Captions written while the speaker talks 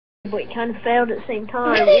but it kind of failed at the same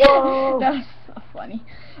time. Whoa! That was so funny.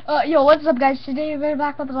 Yo, what's up, guys? Today we're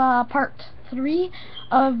back with part 3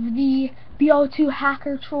 of the BO2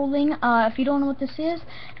 hacker trolling. If you don't know what this is,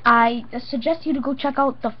 I suggest you to go check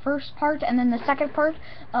out the first part and then the second part,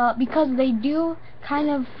 because they do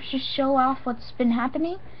kind of just show off what's been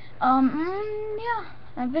happening. Yeah,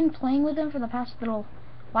 I've been playing with them for the past little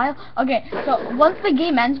while. Okay, so once the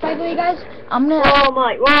game ends, by the way, guys, I'm gonna...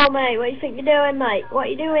 Whoa, mate, what do you think you're doing, mate? What are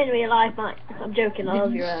you doing in real life, mate? I'm joking, I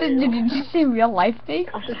love you. Did you say real life, Dave?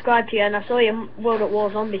 I subscribed to you and I saw your World at War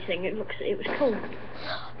zombie thing. It was cool.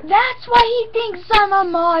 That's why he thinks I'm a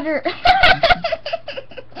modder.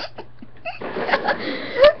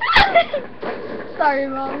 Sorry,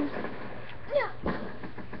 Mom. Yeah.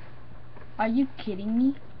 Are you kidding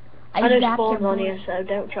me? I know spawns on here, so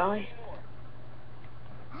don't try.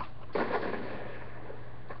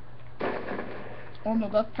 Oh no,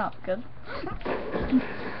 that's not good.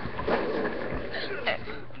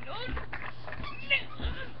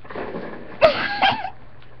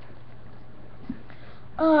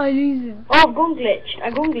 Oh, Jesus. Oh, I've gun glitched.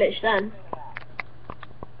 I gun glitched then.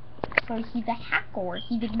 So he's a hacker.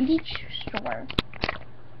 He's a glitcher.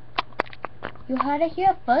 You heard it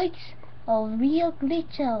here, folks. A real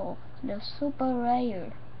glitcher. The super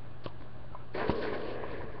rare.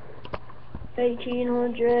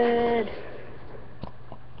 1800.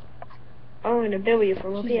 I'm gonna bill you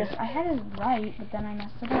from up here. I had it right, but then I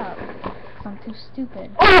messed it up. I'm too stupid.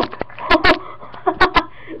 Oh!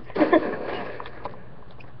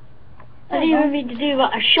 I didn't even mean to do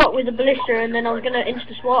that. I shot with a ballista and then I was gonna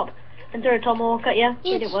insta swap and throw a tomahawk at you.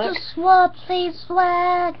 It didn't work. Insta swap, please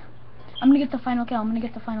flag. I'm gonna get the final kill. I'm gonna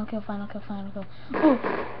get the final kill. Final kill. Oh,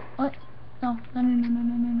 what? No.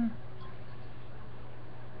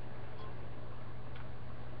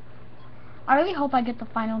 I really hope I get the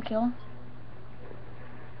final kill.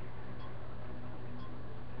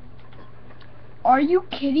 Are you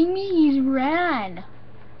kidding me? He's ran.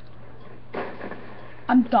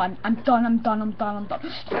 I'm done.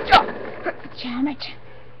 Damn it.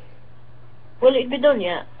 Will it be done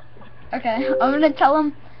yet? Okay, I'm gonna tell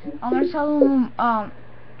him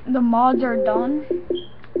the mods are done.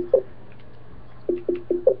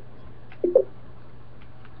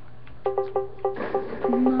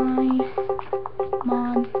 My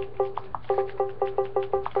mod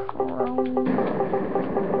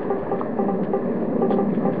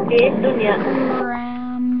It's done yet.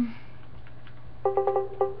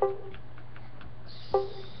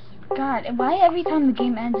 God, why every time the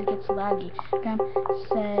game ends it gets laggy? Okay,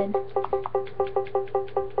 said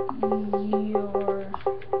you're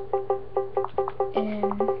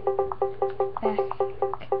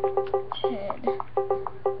infected.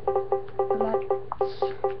 Let's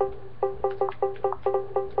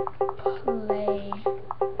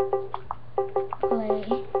play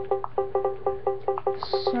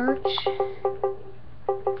search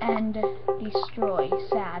and destroy.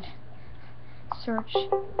 Sad. Search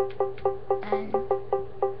and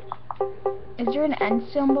is there an end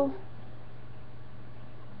symbol?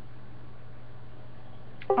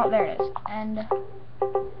 Oh, there it is. And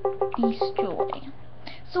destroy.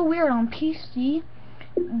 So weird on PC.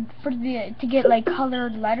 To get like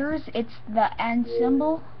colored letters, it's the end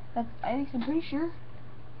symbol. That's I'm pretty sure.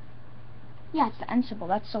 Yeah, it's the end symbol.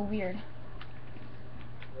 That's so weird.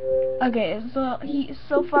 Okay, so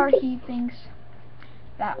far he thinks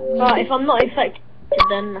that we... if I'm not infected,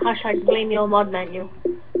 then hashtag blame your mod menu.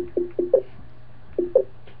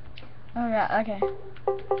 Oh yeah, okay.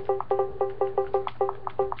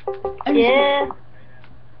 Yeah.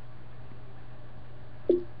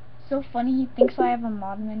 So funny, he thinks I have a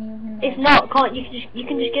mod menu. If not, you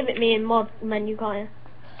can just give it me in mod menu, can't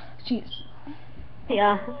you? Jeez.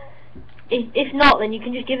 Yeah. If not, then you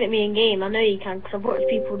can just give it me in game. I know you can, because I've watched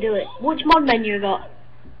people do it. Which mod menu you got?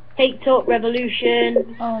 Take Talk,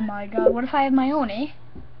 Revolution. Oh my god, what if I have my own, eh?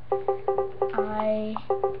 I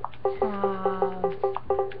have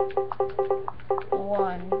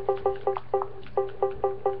one.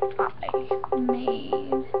 I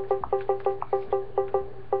made.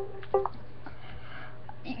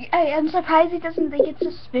 I'm surprised he doesn't think it's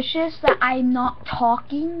suspicious that I'm not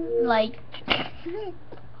talking, like...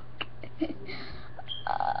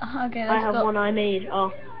 okay, let's I have go. one I made.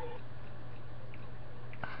 Oh.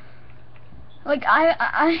 Like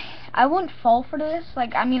I wouldn't fall for this.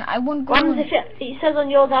 Like I mean I wouldn't go. It says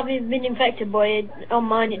on yours I've been infected, boy. On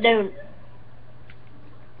mine it don't.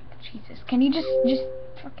 Jesus, can you just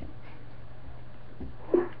fucking.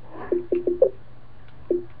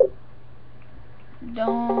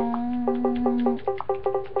 Don't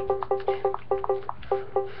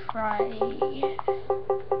try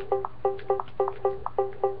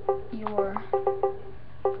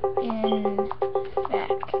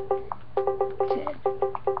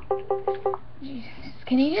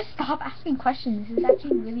asking questions. This is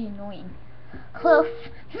actually really annoying. Cliff,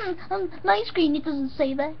 my screen, it doesn't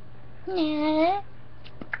say that. Nah.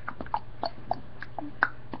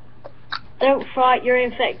 Don't fright, you're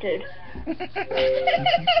infected.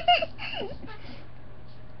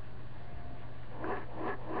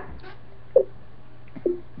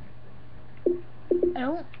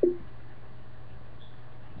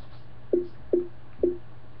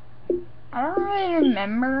 I don't really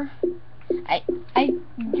remember. I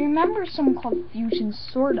remember some called Fusion,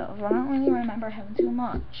 sort of. I don't really remember him too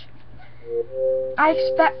much. I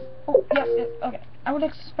expect. Oh, yeah, okay. I would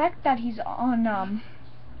expect that he's on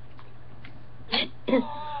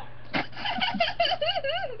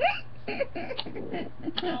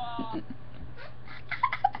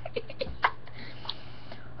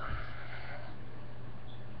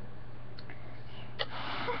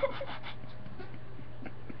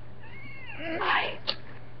Hi.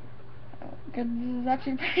 Good, this is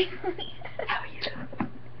actually pretty funny. How are you?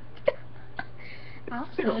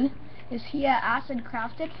 Acid? Is he a Acid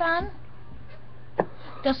Crafted fan?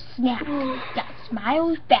 Just snap. That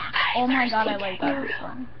smiles back. Oh my god, I like that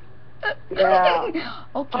one. Yeah.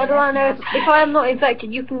 Okay. How do I know if I am not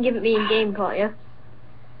infected? You can give it me in game, can't you?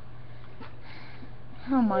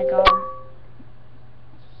 Oh my god.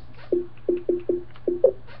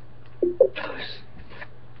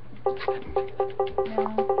 No,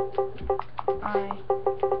 I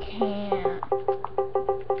can't.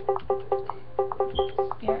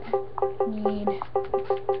 Need to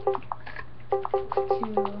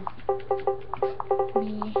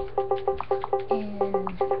be infected.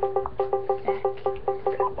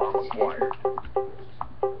 I promise your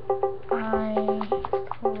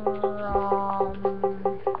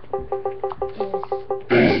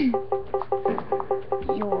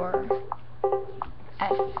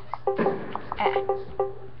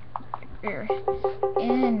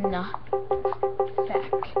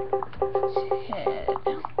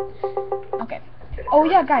Okay. Oh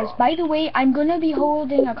yeah, guys. By the way, I'm gonna be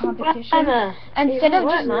holding a competition. Instead of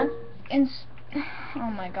just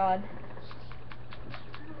oh my god.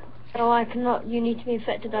 Oh, I cannot. You need to be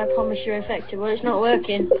infected. I promise you're infected. Well, it's not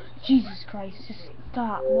working. Jesus Christ! Just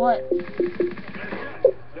stop. What?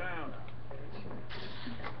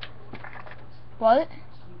 What?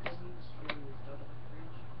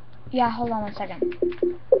 Yeah, hold on one second.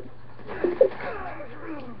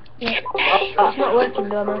 It's not working,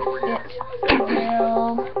 Donna. It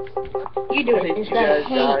will. You do it instead.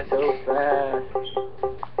 Die so fast.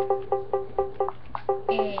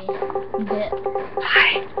 A bit.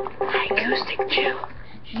 Hi, Acoustic Jew.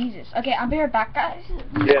 Jesus. Okay, I'll be right back, guys.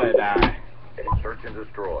 Gonna die. Search and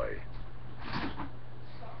destroy.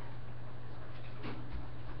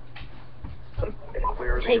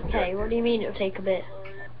 Clear the Take pay. objective. What do you mean it'll take a bit?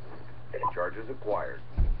 Charges acquired.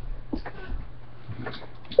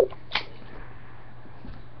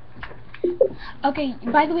 Okay,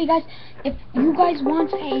 by the way, guys, if you guys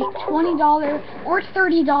want a $20 or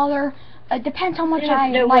 $30, depends how much I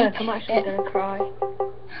no like work. I'm actually it. gonna cry.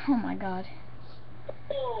 Oh my god.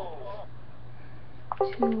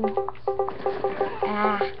 To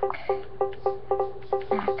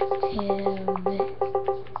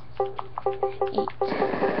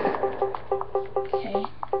okay.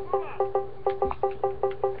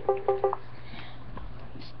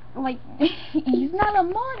 Like, he's not a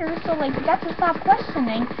modder, so like, you got to stop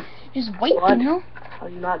questioning. Just wait, What? you know? How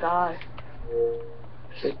do you not die?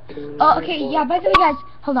 Oh, okay, yeah, by the way, guys,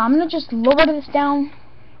 hold on, I'm gonna just lower this down.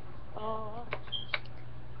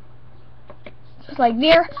 Just like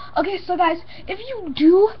there. Okay, so guys, if you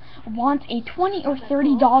do want a $20 or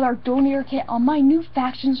 $30 donator kit on my new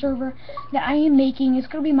faction server that I am making, it's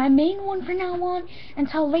gonna be my main one from now on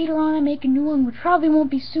until later on I make a new one, which probably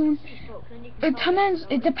won't be soon.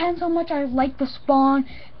 It depends how much I like the spawn,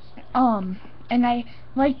 and I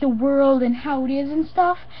like the world and how it is and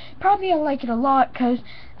stuff. Probably I like it a lot because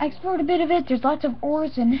I explored a bit of it. There's lots of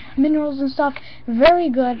ores and minerals and stuff. Very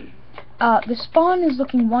good. The spawn is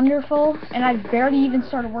looking wonderful, and I barely even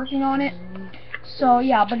started working on it. So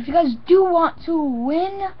yeah, but if you guys do want to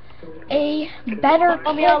win a better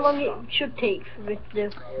Tell me how long it should take for this to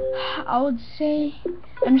do. I would say,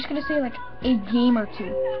 I'm just gonna say like a game or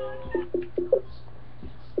two.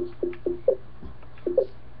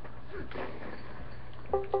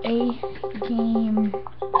 A game.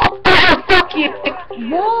 Fuck you!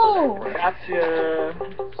 Whoa! Gotcha.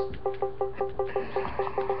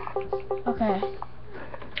 Okay.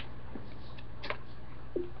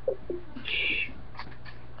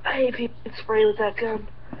 I hate people that spray with that gun.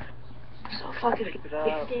 So fucking Picked it get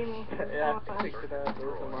up. the game over. Yeah, I picked it up. Those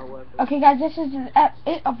are my weapons. Okay, guys, this is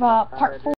it of part 4.